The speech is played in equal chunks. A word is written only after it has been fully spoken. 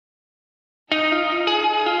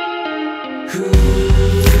There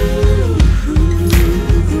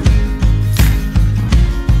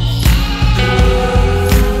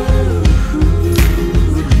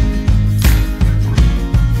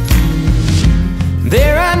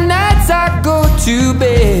are nights I go to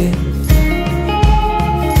bed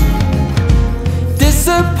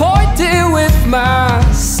disappointed with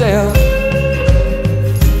myself.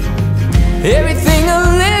 Everything a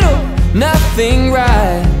little, nothing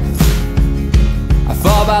right. I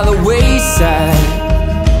fall by the wayside,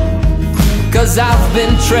 'cause I've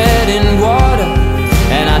been treading water,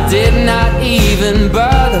 and I did not even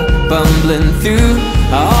bother bumbling through.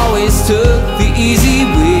 I always took the easy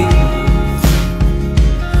way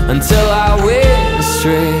until I went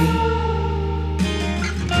astray.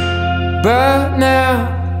 But now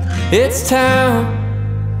it's time,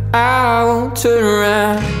 I won't turn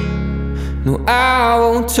around. No, I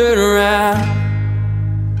won't turn around.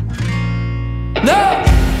 No!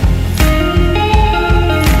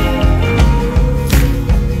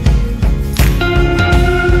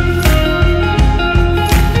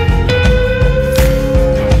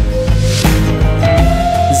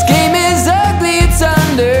 This game is ugly, it's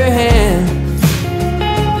underhand,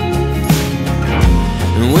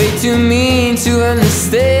 and way too mean to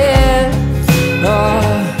understand. Oh.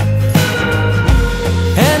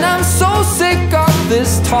 And I'm so sick of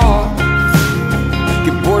this talk,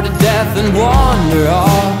 get bored to death and wander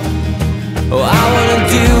off. Oh, I wanna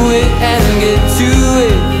do it and get to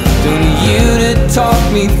it, don't need you to talk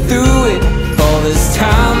me through it. All this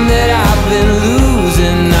time that I've been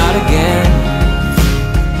losing, not again.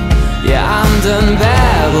 Yeah, I'm done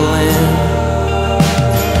babbling,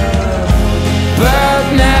 but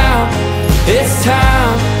now it's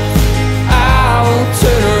time, I won't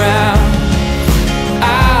turn around.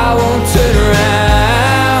 I won't turn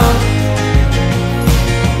around.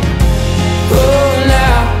 Oh,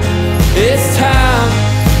 now it's time,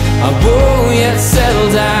 I won't yet settle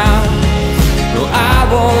down. No, I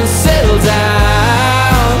won't settle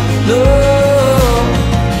down. No.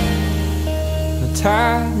 The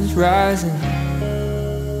tide is rising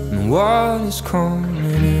and the water's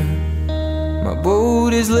coming in. My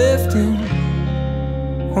boat is lifting,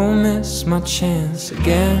 won't miss my chance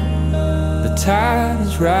again. The tide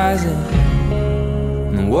is rising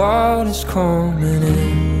and the water's coming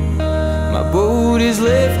in. My boat is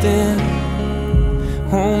lifting,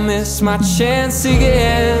 won't miss my chance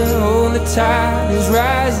again. Oh, the tide is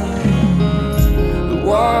rising, the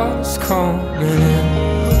water's coming in.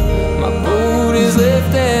 My boat is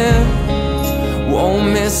lifting, won't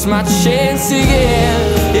miss my chance again.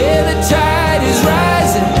 Yeah, the tide is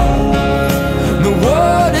rising, the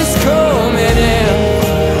water's coming in.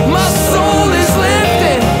 My soul is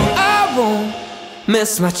lifting, I won't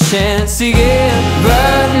miss my chance again.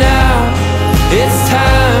 But